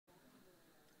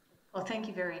Well, thank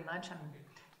you very much. I'm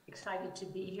excited to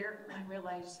be here. I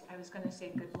realized I was going to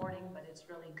say good morning, but it's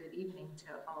really good evening to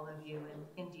all of you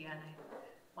in India. And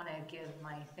I want to give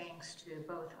my thanks to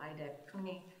both Idek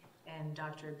Puni and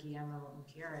Dr. Guillermo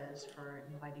Gutierrez for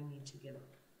inviting me to give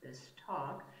this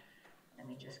talk. Let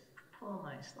me just pull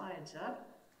my slides up.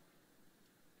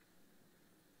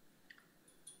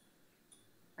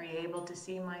 Are you able to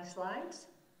see my slides?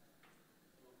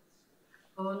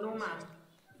 Oh, no, ma'am.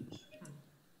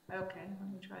 Okay, let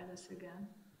me try this again.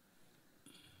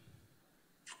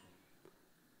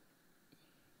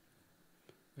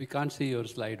 We can't see your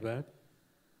slide, Brad.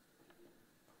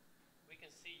 We can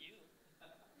see you.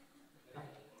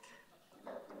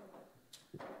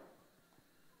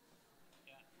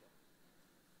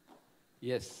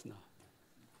 Yes, no.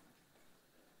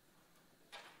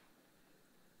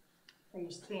 Are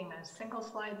you seeing a single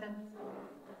slide then?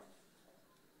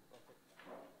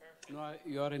 No,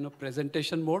 you are in a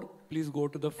presentation mode. Please go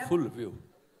to the full view.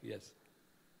 Yes.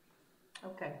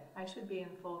 Okay, I should be in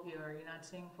full view. Are you not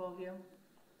seeing full view?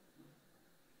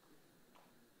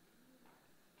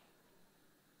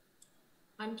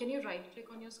 Can you right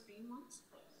click on your screen once?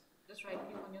 Just right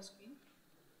click on your screen.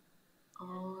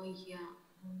 Oh, yeah.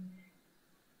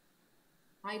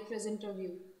 Hide presenter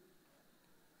view.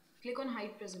 Click on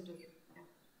hide presenter view.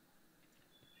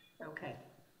 Yeah. Okay.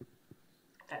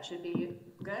 That should be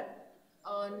good?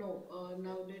 No,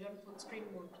 now do it on full screen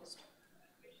mode first.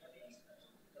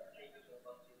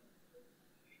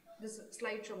 This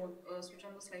slideshow mode, switch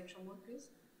on the slideshow mode, please.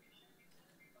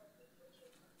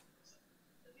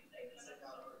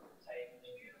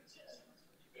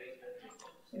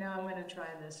 You know, I'm going to try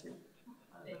this.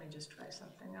 Let me just try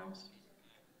something else.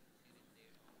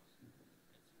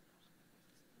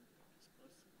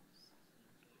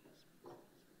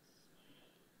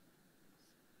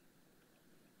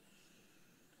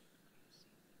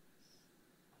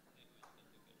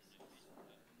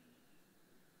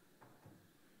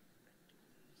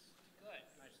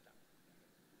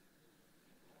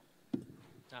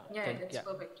 Yeah, it's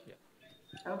perfect.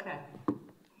 Yeah. Okay,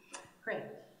 great.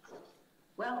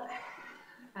 Well,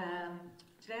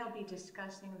 today I'll be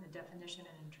discussing the definition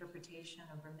and interpretation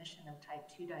of remission of type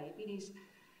 2 diabetes.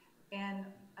 And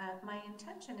my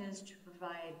intention is to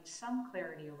provide some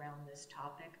clarity around this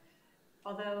topic,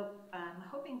 although I'm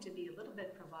hoping to be a little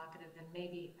bit provocative and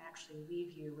maybe actually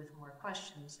leave you with more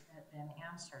questions than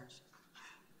answers.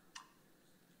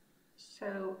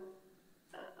 So,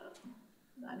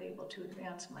 not able to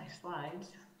advance my slides.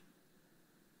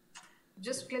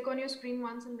 Just click on your screen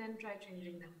once and then try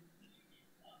changing them.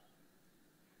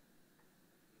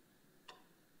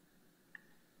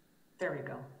 There we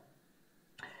go.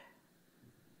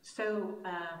 So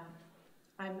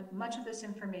much of this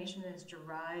information is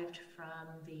derived from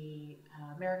the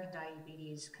American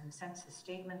Diabetes Consensus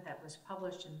Statement that was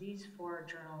published in these 4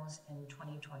 journals in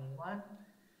 2021.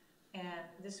 And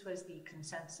this was the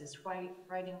consensus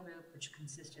writing group, which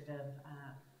consisted of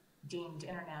deemed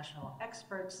international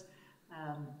experts.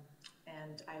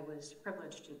 And I was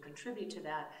privileged to contribute to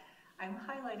that. I'm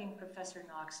highlighting Professor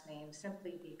Knox's name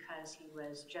simply because he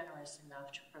was generous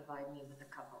enough to provide me with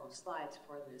a couple of slides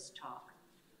for this talk.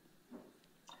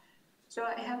 So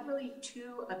I have really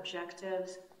 2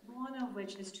 objectives, one of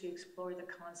which is to explore the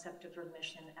concept of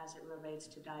remission as it relates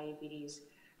to diabetes,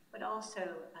 but also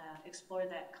explore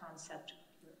that concept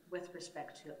with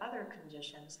respect to other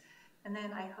conditions. And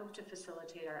then I hope to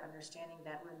facilitate our understanding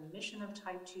that remission of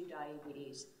type 2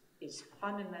 diabetes is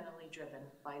fundamentally driven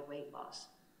by weight loss.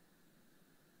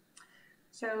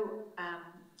 So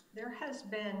there has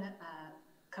been a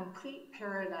complete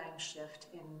paradigm shift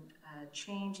in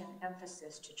change and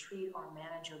emphasis to treat or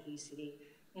manage obesity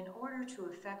in order to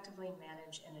effectively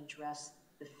manage and address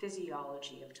the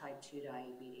physiology of type 2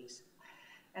 diabetes.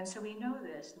 And so we know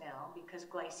this now because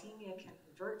glycemia can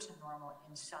revert to normal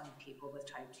in some people with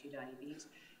type 2 diabetes,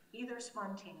 either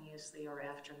spontaneously or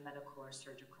after medical or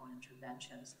surgical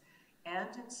interventions. And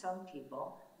in some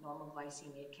people, normal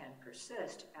glycemia can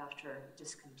persist after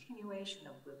discontinuation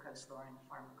of glucose-lowering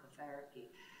pharmacotherapy.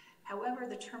 However,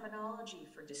 the terminology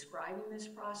for describing this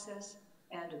process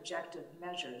and objective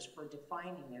measures for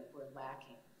defining it were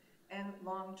lacking, and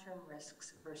long-term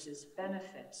risks versus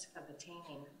benefits of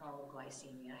attaining normal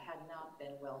glycemia had not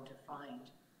been well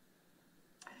defined.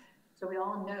 So we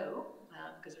all know,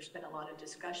 because there's been a lot of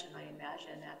discussion, I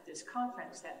imagine, at this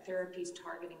conference, that therapies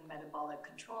targeting metabolic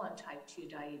control in type 2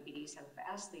 diabetes have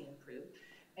vastly improved,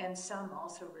 and some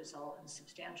also result in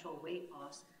substantial weight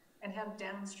loss and have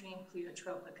downstream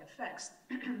pleiotropic effects,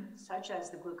 such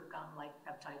as the glucagon-like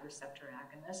peptide receptor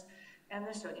agonist and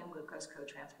the sodium glucose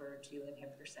cotransporter 2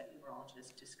 inhibitors that you were all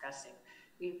just discussing.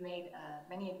 We've made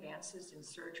many advances in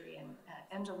surgery and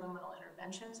endoluminal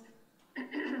interventions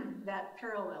that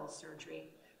parallel surgery.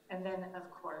 And then, of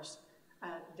course,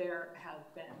 there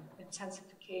have been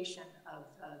intensification of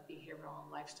behavioral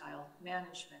and lifestyle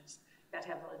managements that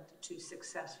have led to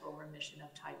successful remission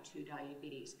of type 2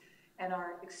 diabetes. And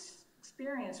our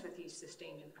experience with these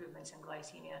sustained improvements in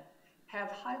glycemia have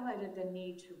highlighted the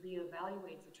need to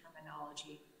reevaluate the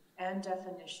terminology and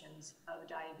definitions of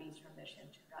diabetes remission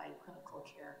to guide clinical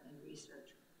care and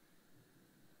research.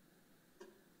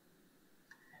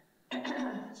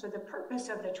 So the purpose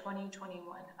of the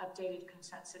 2021 updated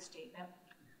consensus statement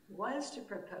was to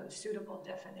propose suitable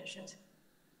definitions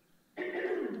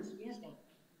excuse me,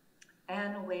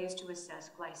 and ways to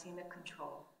assess glycemic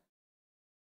control.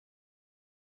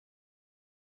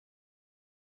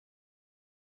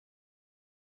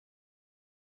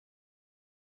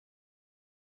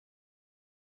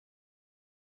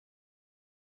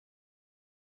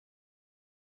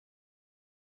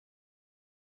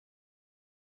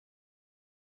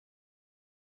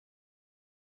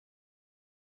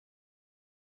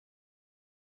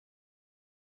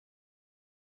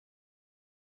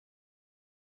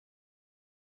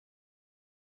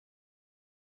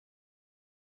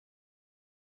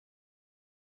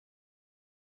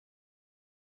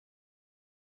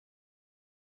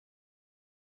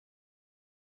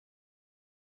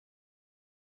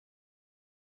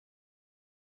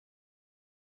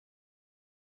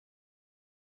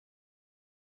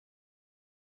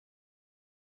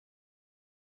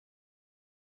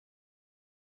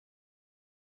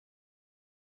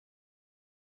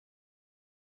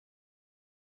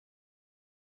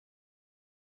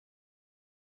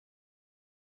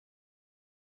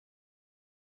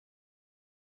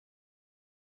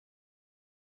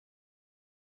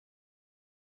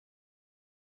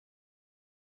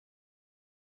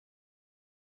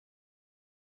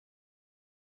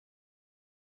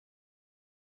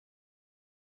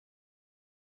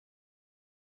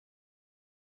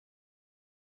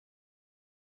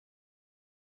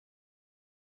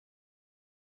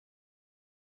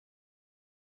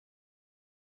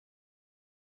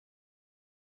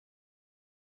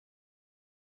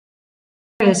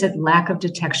 Is it lack of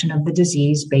detection of the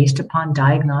disease based upon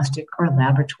diagnostic or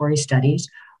laboratory studies,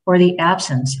 or the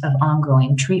absence of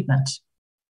ongoing treatments?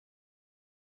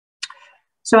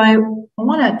 So I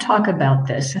want to talk about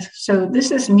this. So this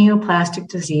is neoplastic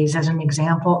disease as an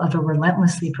example of a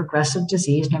relentlessly progressive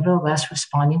disease, nevertheless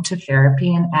responding to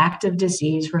therapy, and active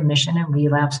disease, remission, and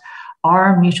relapse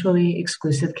are mutually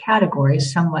exclusive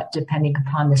categories, somewhat depending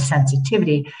upon the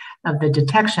sensitivity of the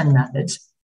detection methods.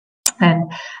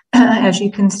 And as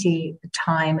you can see,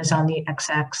 time is on the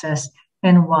x-axis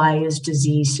and Y is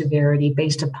disease severity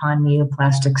based upon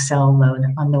neoplastic cell load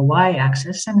on the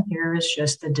Y-axis. And here is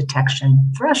just the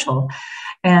detection threshold,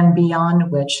 and beyond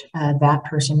which that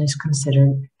person is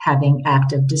considered having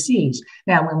active disease.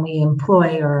 Now, when we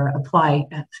employ or apply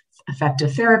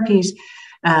effective therapies,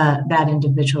 that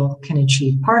individual can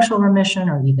achieve partial remission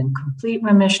or even complete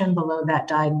remission below that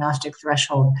diagnostic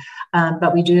threshold.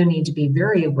 But we do need to be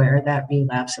very aware that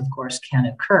relapse, of course, can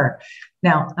occur.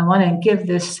 Now, I want to give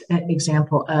this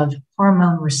example of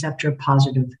hormone receptor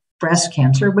positive breast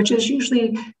cancer, which is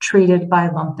usually treated by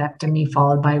lumpectomy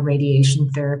followed by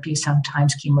radiation therapy,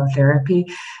 sometimes chemotherapy,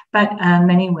 but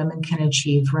many women can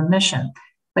achieve remission.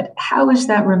 But how is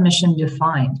that remission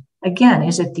defined? Again,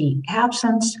 is it the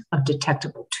absence of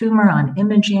detectable tumor on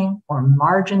imaging or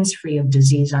margins free of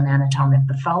disease on anatomic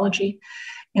pathology?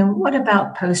 And what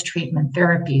about post-treatment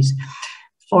therapies?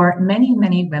 For many,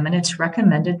 many women, it's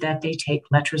recommended that they take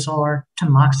letrozole or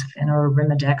tamoxifen or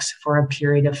Arimidex for a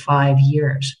period of 5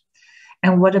 years.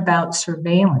 And what about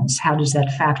surveillance? How does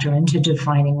that factor into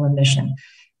defining remission?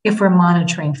 If we're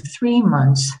monitoring 3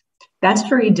 months, that's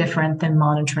very different than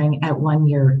monitoring at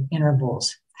 1-year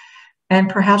intervals. And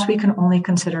perhaps we can only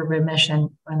consider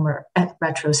remission when we're at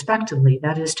retrospectively,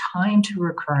 that is time to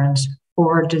recurrence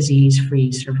or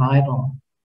disease-free survival.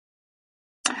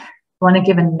 I want to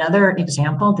give another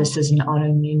example. This is an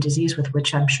autoimmune disease with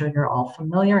which I'm sure you're all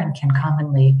familiar and can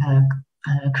commonly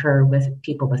occur with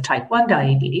people with type 1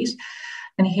 diabetes.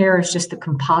 And here is just the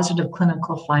composite of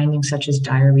clinical findings such as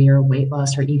diarrhea or weight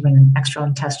loss, or even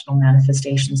extraintestinal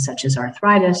manifestations such as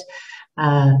arthritis.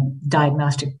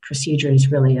 Diagnostic procedure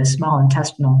is really a small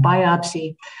intestinal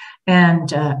biopsy.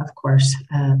 And of course,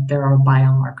 there are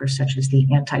biomarkers such as the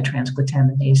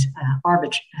anti-transglutaminase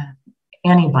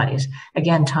antibodies.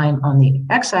 Again, time on the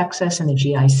x-axis and the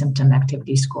GI symptom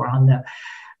activity score on the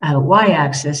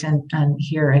y-axis, and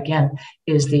here again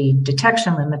is the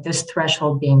detection limit, this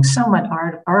threshold being somewhat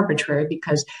arbitrary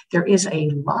because there is a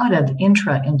lot of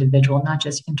intra-individual, not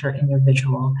just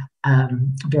inter-individual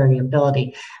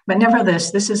variability. But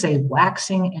nevertheless, this is a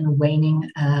waxing and waning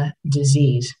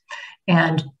disease.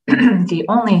 And the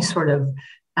only sort of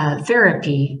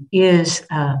therapy is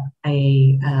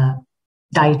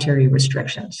dietary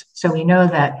restrictions. So we know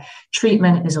that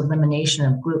treatment is elimination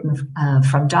of gluten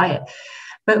from diet.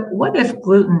 But what if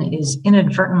gluten is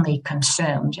inadvertently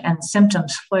consumed and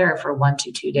symptoms flare for 1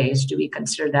 to 2 days? Do we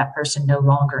consider that person no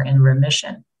longer in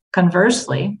remission?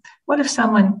 Conversely, what if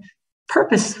someone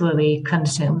purposefully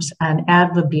consumes an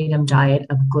ad libitum diet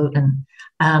of gluten?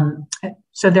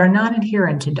 So they're not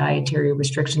adherent to dietary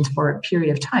restrictions for a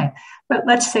period of time. But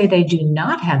let's say they do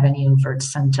not have any overt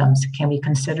symptoms. Can we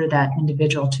consider that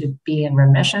individual to be in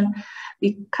remission?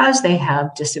 Because they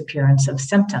have disappearance of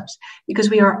symptoms, because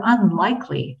we are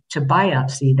unlikely to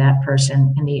biopsy that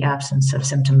person in the absence of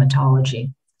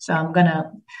symptomatology. So I'm going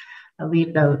to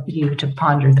leave you to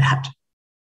ponder that.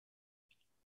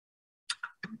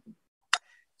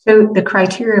 So the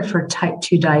criteria for type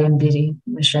 2 diabetes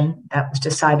remission that was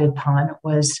decided upon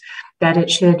was that it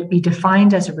should be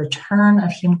defined as a return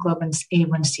of hemoglobin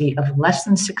A1C of less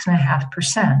than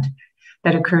 6.5%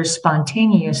 that occurs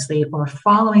spontaneously or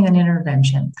following an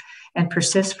intervention and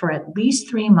persists for at least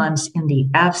 3 months in the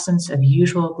absence of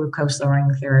usual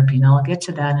glucose-lowering therapy. And I'll get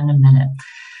to that in a minute.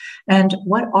 And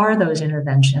what are those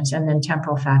interventions and then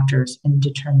temporal factors in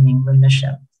determining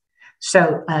remission?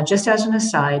 So just as an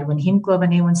aside, when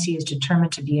hemoglobin A1C is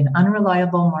determined to be an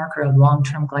unreliable marker of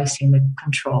long-term glycemic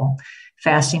control,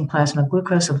 fasting plasma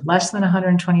glucose of less than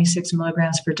 126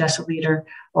 milligrams per deciliter,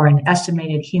 or an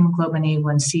estimated hemoglobin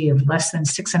A1C of less than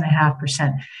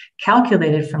 6.5%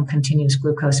 calculated from continuous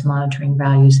glucose monitoring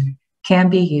values can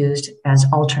be used as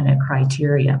alternate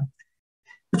criteria.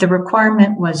 But the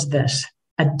requirement was this: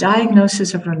 a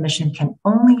diagnosis of remission can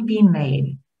only be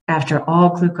made after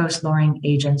all glucose-lowering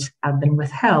agents have been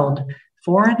withheld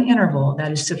for an interval that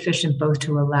is sufficient both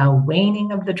to allow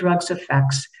waning of the drug's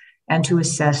effects and to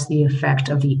assess the effect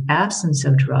of the absence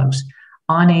of drugs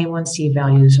on A1C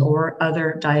values or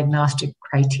other diagnostic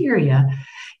criteria,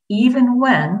 even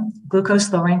when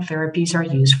glucose-lowering therapies are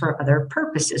used for other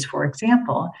purposes. For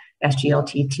example,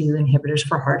 SGLT2 inhibitors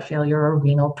for heart failure or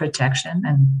renal protection,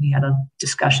 and we had a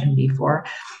discussion before.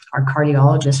 Our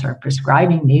cardiologists are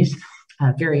prescribing these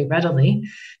very readily.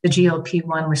 The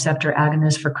GLP-1 receptor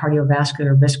agonist for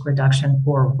cardiovascular risk reduction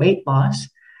or weight loss,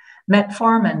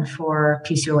 metformin for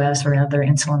PCOS or other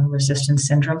insulin resistance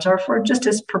syndromes, or for just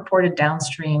as purported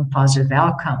downstream positive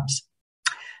outcomes.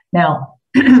 Now,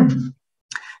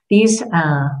 these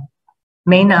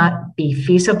may not be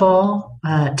feasible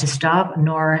to stop,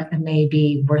 nor may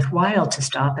be worthwhile to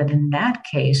stop. And in that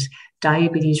case,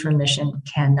 diabetes remission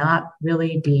cannot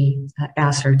really be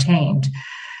ascertained.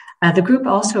 The group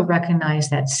also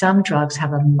recognized that some drugs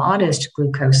have a modest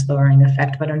glucose-lowering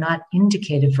effect, but are not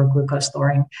indicated for glucose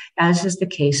lowering, as is the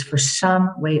case for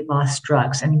some weight loss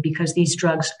drugs. And because these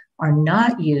drugs are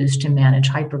not used to manage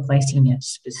hyperglycemia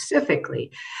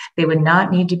specifically, they would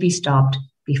not need to be stopped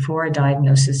before a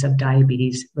diagnosis of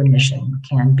diabetes remission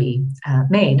can be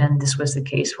made. And this was the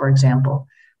case, for example,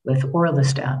 with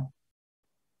orlistat.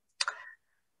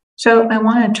 So I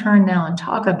want to turn now and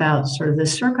talk about sort of the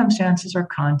circumstances or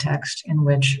context in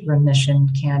which remission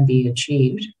can be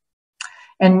achieved.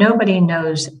 And nobody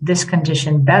knows this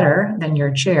condition better than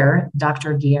your chair,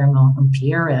 Dr. Guillermo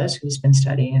Pierres, who's been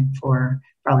studying it for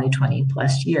probably 20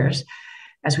 plus years.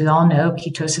 As we all know,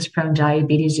 ketosis-prone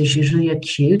diabetes is usually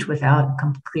acute without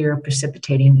a clear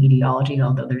precipitating etiology,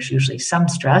 although there's usually some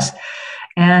stress,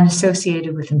 and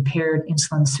associated with impaired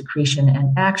insulin secretion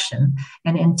and action.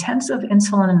 And intensive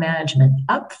insulin management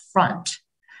up front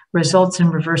results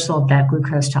in reversal of that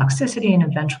glucose toxicity and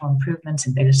eventual improvements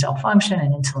in beta cell function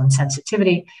and insulin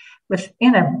sensitivity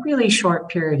within a really short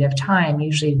period of time,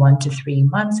 usually 1 to 3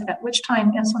 months, at which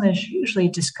time insulin is usually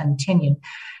discontinued.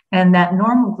 And that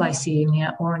normal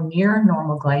glycemia or near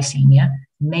normal glycemia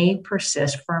may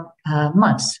persist for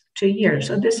months to years.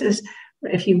 So this is,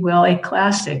 if you will, a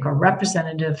classic or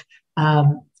representative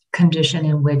condition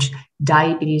in which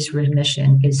diabetes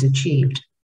remission is achieved.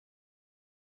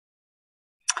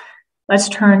 Let's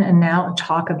turn and now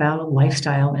talk about a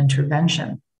lifestyle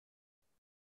intervention.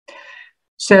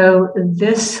 So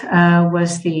this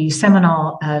was the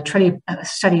seminal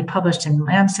study published in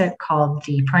Lancet called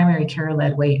the Primary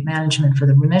Care-Led Weight Management for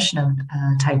the Remission of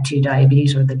Type 2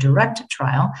 Diabetes, or the DIRECT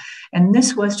trial. And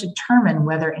this was to determine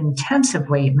whether intensive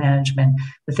weight management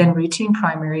within routine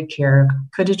primary care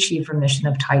could achieve remission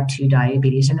of Type 2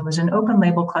 diabetes. And it was an open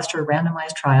label cluster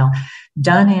randomized trial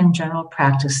done in general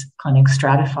practice clinics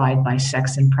stratified by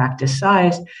sex and practice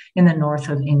size in the north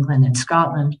of England and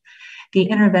Scotland. The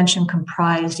intervention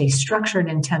comprised a structured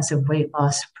intensive weight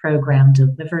loss program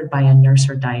delivered by a nurse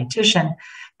or dietitian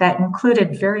that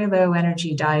included very low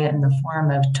energy diet in the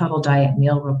form of total diet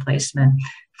meal replacement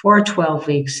for 12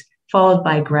 weeks, followed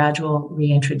by gradual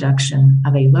reintroduction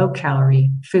of a low-calorie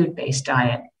food-based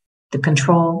diet. The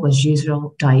control was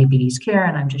usual diabetes care,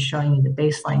 and I'm just showing you the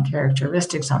baseline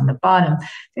characteristics on the bottom.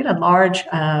 They had a large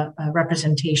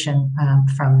representation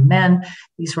from men.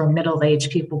 These were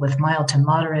middle-aged people with mild to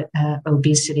moderate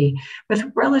obesity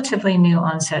with relatively new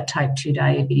onset type 2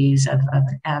 diabetes of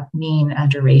a mean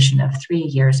duration of 3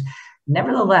 years.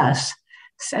 Nevertheless,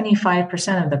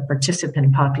 75% of the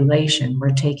participant population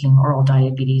were taking oral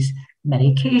diabetes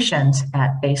medications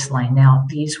at baseline. Now,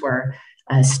 these were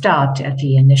stopped at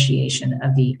the initiation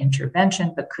of the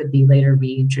intervention, but could be later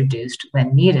reintroduced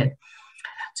when needed.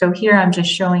 So here I'm just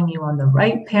showing you on the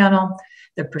right panel,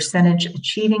 the percentage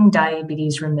achieving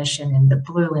diabetes remission in the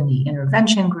blue in the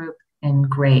intervention group and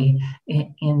gray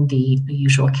in the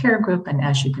usual care group. And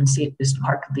as you can see, it was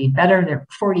markedly better. There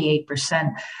were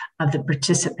 48% of the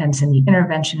participants in the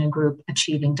intervention group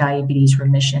achieving diabetes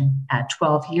remission at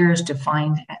 12 years,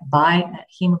 defined by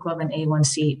hemoglobin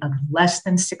A1C of less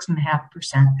than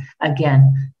 6.5%,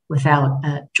 again, without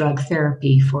drug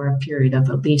therapy for a period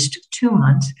of at least 2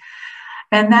 months.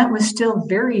 And that was still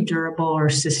very durable or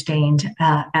sustained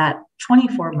at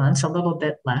 24 months, a little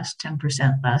bit less,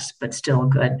 10% less, but still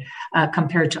good,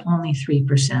 compared to only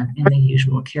 3% in the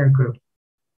usual care group.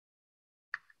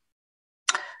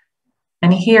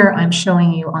 And here I'm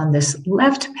showing you on this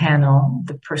left panel,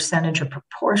 the percentage or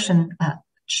proportion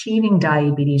achieving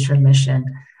diabetes remission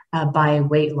by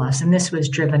weight loss. And this was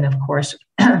driven, of course,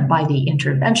 by the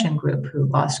intervention group, who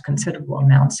lost considerable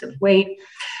amounts of weight.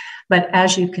 But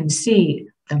as you can see,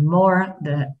 the more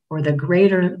the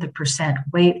greater the percent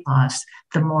weight loss,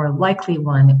 the more likely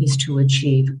one is to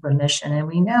achieve remission. And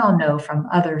we now know from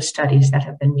other studies that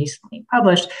have been recently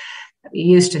published, that we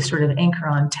used to sort of anchor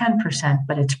on 10%,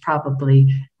 but it's probably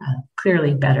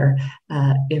clearly better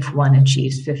if one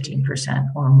achieves 15%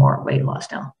 or more weight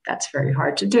loss. Now, that's very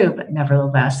hard to do, but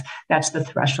nevertheless, that's the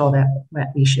threshold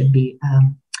that we should be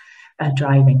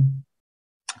driving.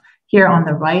 Here on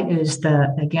the right is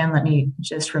again, let me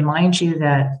just remind you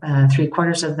that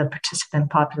 3/4 of the participant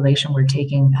population were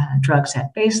taking drugs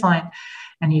at baseline.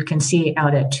 And you can see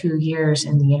out at 2 years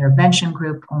in the intervention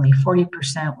group, only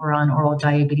 40% were on oral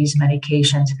diabetes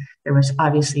medications. There was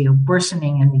obviously a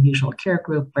worsening in the usual care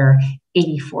group where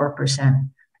 84%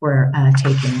 were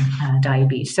taking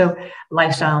diabetes. So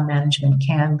lifestyle management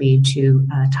can lead to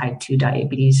type 2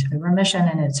 diabetes remission,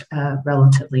 and it's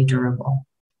relatively durable.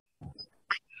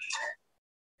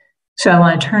 So I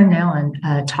want to turn now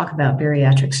and talk about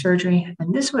bariatric surgery.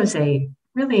 And this was a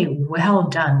really well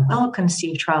done,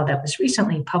 well-conceived trial that was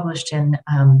recently published in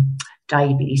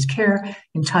Diabetes Care,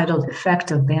 entitled Effect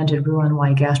of Banded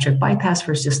Roux-en-Y Gastric Bypass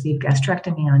versus Sleeve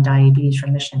Gastrectomy on Diabetes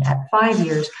Remission at 5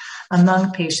 years among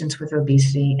patients with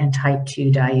obesity and type 2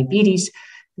 diabetes.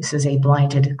 This is a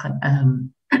blinded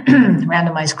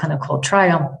randomized clinical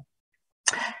trial.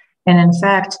 And in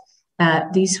fact,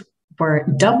 these were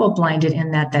double-blinded in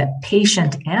that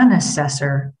patient and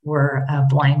assessor were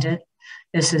blinded.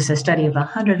 This is a study of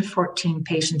 114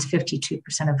 patients,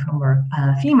 52% of whom were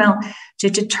female, to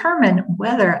determine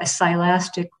whether a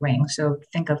silastic ring, so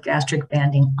think of gastric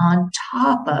banding, on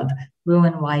top of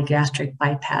Roux-en-Y gastric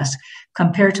bypass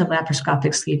compared to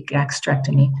laparoscopic sleeve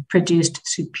gastrectomy produced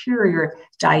superior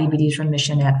diabetes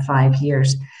remission at 5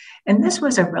 years. And this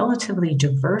was a relatively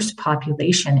diverse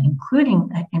population,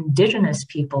 including indigenous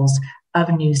peoples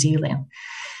of New Zealand.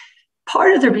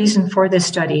 Part of the reason for this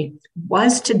study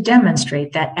was to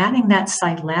demonstrate that adding that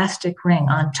silastic ring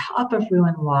on top of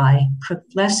Roux-en-Y could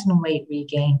lessen weight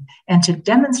regain, and to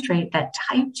demonstrate that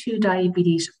type 2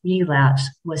 diabetes relapse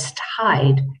was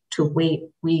tied to weight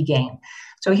regain.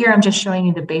 So here I'm just showing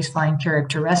you the baseline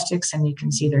characteristics, and you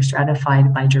can see they're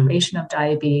stratified by duration of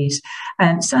diabetes,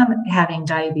 and some having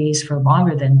diabetes for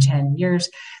longer than 10 years.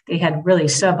 They had really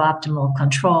suboptimal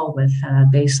control with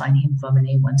baseline hemoglobin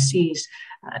A1Cs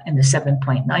in the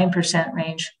 7.9%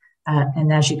 range.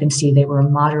 And as you can see, they were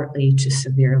moderately to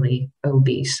severely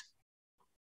obese.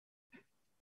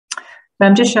 But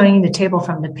I'm just showing you the table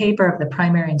from the paper of the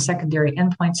primary and secondary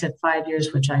endpoints at 5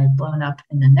 years, which I have blown up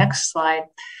in the next slide.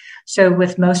 So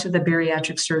with most of the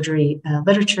bariatric surgery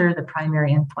literature, the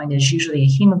primary endpoint is usually a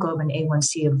hemoglobin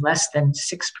A1C of less than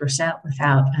 6%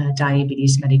 without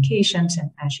diabetes medications. And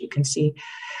as you can see,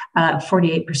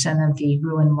 48% of the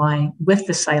Roux-en-Y with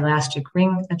the silastic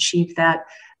ring achieved that,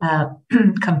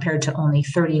 compared to only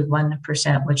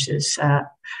 31%, which is a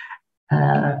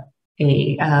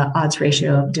odds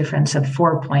ratio of difference of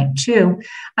 4.2.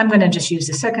 I'm going to just use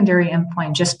the secondary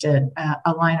endpoint just to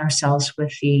align ourselves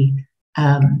with the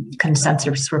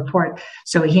consensus report.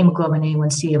 So a hemoglobin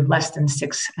A1C of less than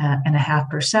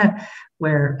 6.5%,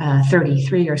 where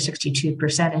 33 or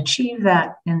 62% achieve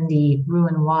that in the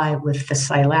Roux-en-Y with the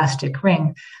silastic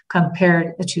ring,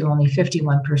 compared to only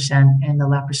 51% in the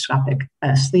laparoscopic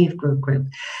sleeve group.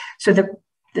 So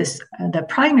the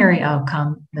primary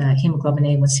outcome, the hemoglobin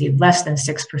A1C of less than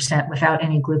 6% without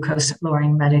any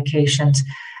glucose-lowering medications,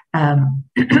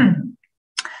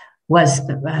 was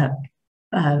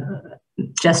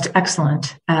just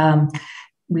excellent.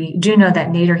 We do know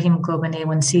that nadir hemoglobin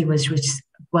A1C was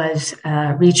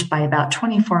reached by about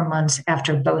 24 months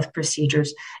after both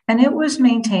procedures, and it was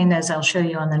maintained, as I'll show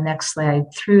you on the next slide,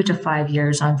 through to 5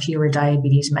 years on fewer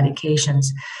diabetes medications.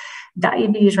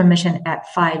 Diabetes remission at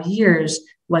 5 years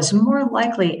was more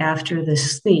likely after the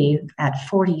sleeve at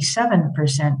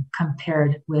 47%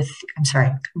 compared with,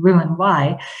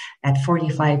 Roux-en-Y at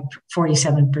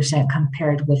 47%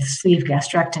 compared with sleeve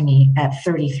gastrectomy at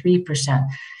 33%.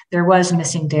 There was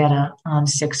missing data on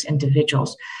 6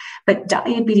 individuals. But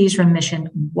diabetes remission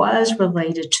was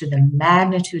related to the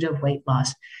magnitude of weight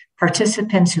loss.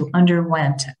 Participants who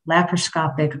underwent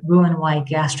laparoscopic Roux-en-Y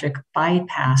gastric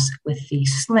bypass with the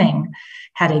sling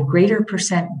had a greater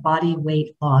percent body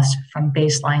weight loss from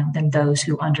baseline than those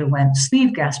who underwent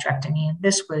sleeve gastrectomy. And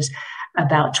this was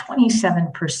about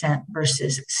 27%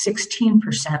 versus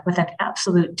 16%, with an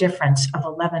absolute difference of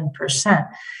 11%.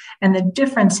 And the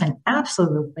difference in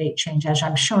absolute weight change, as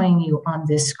I'm showing you on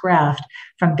this graph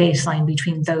from baseline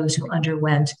between those who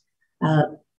underwent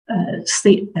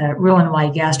Roux-en-Y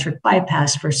gastric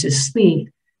bypass versus sleeve,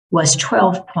 was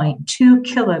 12.2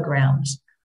 kilograms,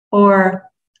 or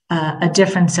a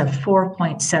difference of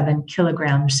 4.7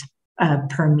 kilograms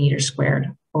per meter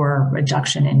squared, or a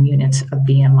reduction in units of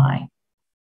BMI.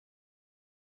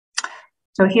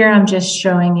 So here I'm just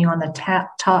showing you on the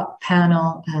top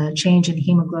panel change in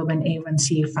hemoglobin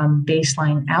A1C from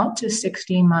baseline out to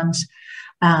 16 months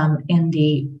in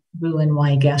the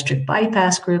Roux-en-Y gastric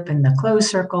bypass group in the closed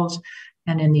circles,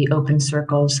 and in the open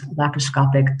circles,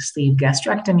 laparoscopic sleeve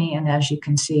gastrectomy. And as you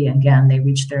can see, again, they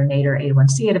reached their nadir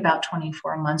A1C at about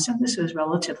 24 months, and this was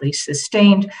relatively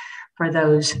sustained for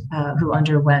those who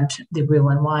underwent the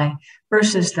Roux-en-Y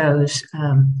versus those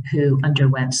who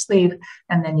underwent sleeve.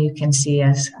 And then you can see,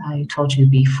 as I told you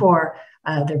before,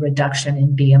 the reduction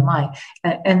in BMI.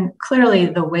 And clearly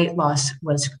the weight loss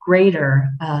was greater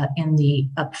in the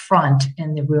upfront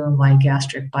in the Roux-en-Y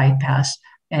gastric bypass,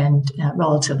 and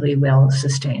relatively well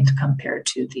sustained compared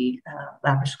to the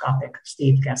laparoscopic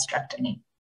sleeve gastrectomy.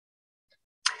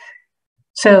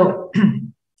 So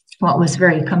what was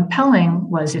very compelling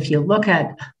was, if you look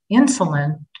at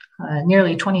insulin,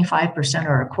 nearly 25%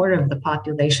 or a quarter of the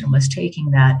population was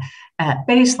taking that at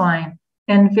baseline,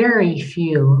 and very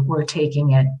few were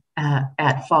taking it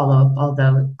at follow-up,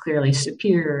 although clearly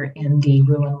superior in the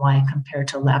Roux-en-Y compared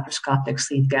to laparoscopic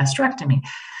sleeve gastrectomy.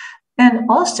 And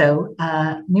also,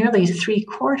 nearly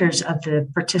 3/4 of the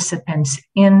participants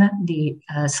in the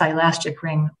silastic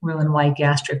ring Roux-en-Y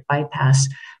gastric bypass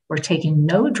were taking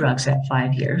no drugs at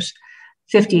 5 years,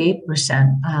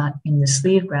 58% in the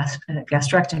sleeve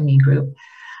gastrectomy group.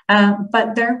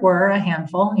 But there were a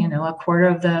handful, a quarter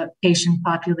of the patient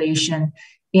population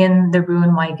in the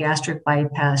Roux-en-Y gastric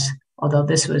bypass, although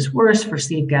this was worse for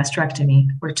sleeve gastrectomy,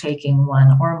 were taking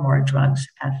 1 or more drugs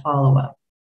at follow-up.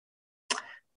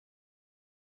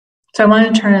 So I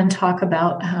want to turn and talk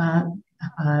about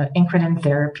incretin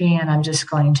therapy, and I'm just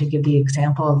going to give the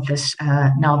example of this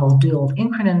novel dual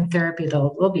incretin therapy, though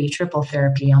it will be triple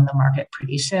therapy on the market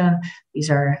pretty soon. These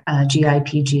are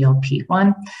GIP,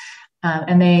 GLP-1,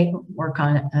 and they work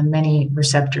on many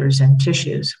receptors and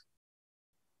tissues.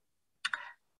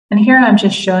 And here I'm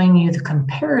just showing you the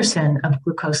comparison of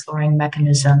glucose-lowering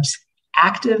mechanisms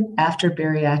active after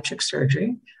bariatric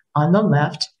surgery on the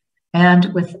left,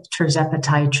 and with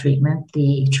tirzepatide treatment,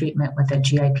 the treatment with a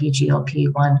GIP,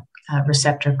 GLP-1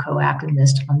 receptor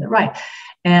co-agonist on the right.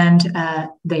 And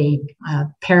they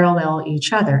parallel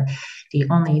each other. The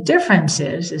only difference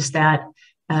is that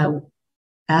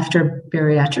after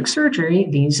bariatric surgery,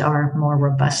 these are more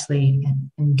robustly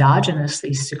and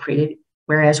endogenously secreted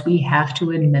whereas we have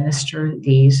to administer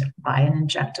these by an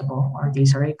injectable, or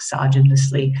these are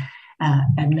exogenously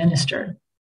administered.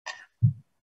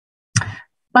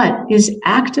 But is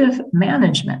active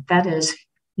management, that is,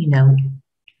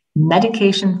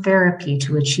 medication therapy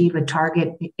to achieve a target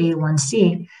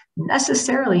A1C,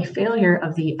 necessarily failure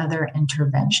of the other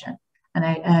intervention? And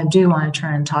I do want to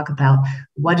turn and talk about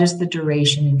what is the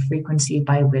duration and frequency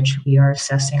by which we are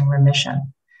assessing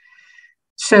remission.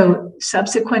 So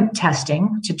subsequent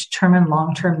testing to determine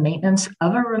long-term maintenance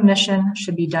of a remission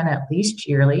should be done at least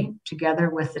yearly, together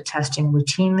with the testing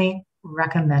routinely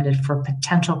recommended for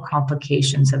potential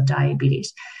complications of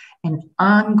diabetes. And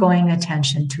ongoing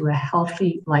attention to a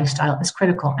healthy lifestyle is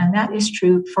critical, and that is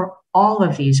true for all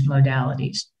of these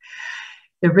modalities.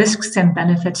 The risks and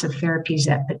benefits of therapies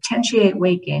that potentiate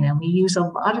weight gain, and we use a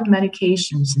lot of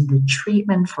medications in the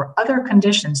treatment for other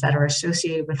conditions that are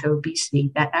associated with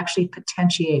obesity that actually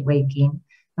potentiate weight gain,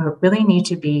 really need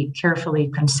to be carefully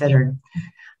considered,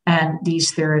 and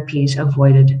these therapies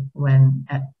avoided when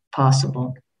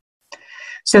possible.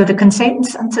 So the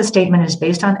consensus statement is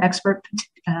based on expert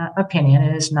opinion.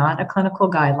 It is not a clinical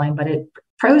guideline, but it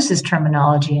proposes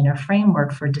terminology and a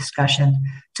framework for discussion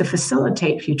to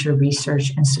facilitate future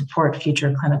research and support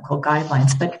future clinical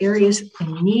guidelines. But areas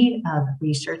in need of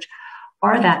research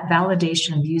are that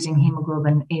validation of using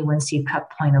hemoglobin A1C cut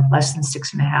point of less than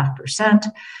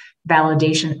 6.5%,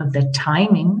 validation of the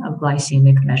timing of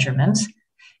glycemic measurements,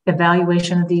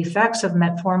 evaluation of the effects of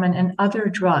metformin and other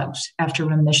drugs after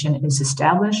remission is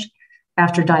established.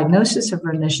 After diagnosis of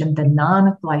remission, the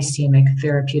non-glycemic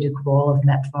therapeutic role of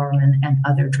metformin and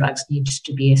other drugs needs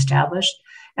to be established.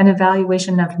 And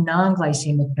evaluation of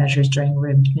non-glycemic measures during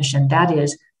remission, that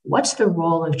is, what's the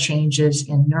role of changes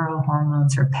in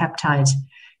neurohormones or peptides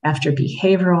after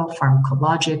behavioral,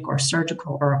 pharmacologic, or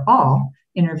surgical, or all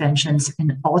interventions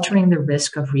in altering the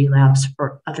risk of relapse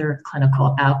or other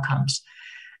clinical outcomes.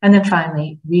 And then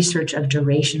finally, research of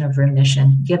duration of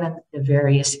remission given the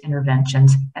various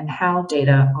interventions and how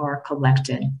data are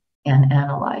collected and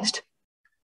analyzed.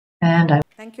 And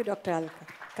Thank you, Dr. Alka.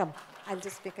 Come, I'll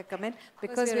just make a comment.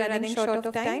 Because we are running short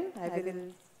of time, I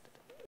will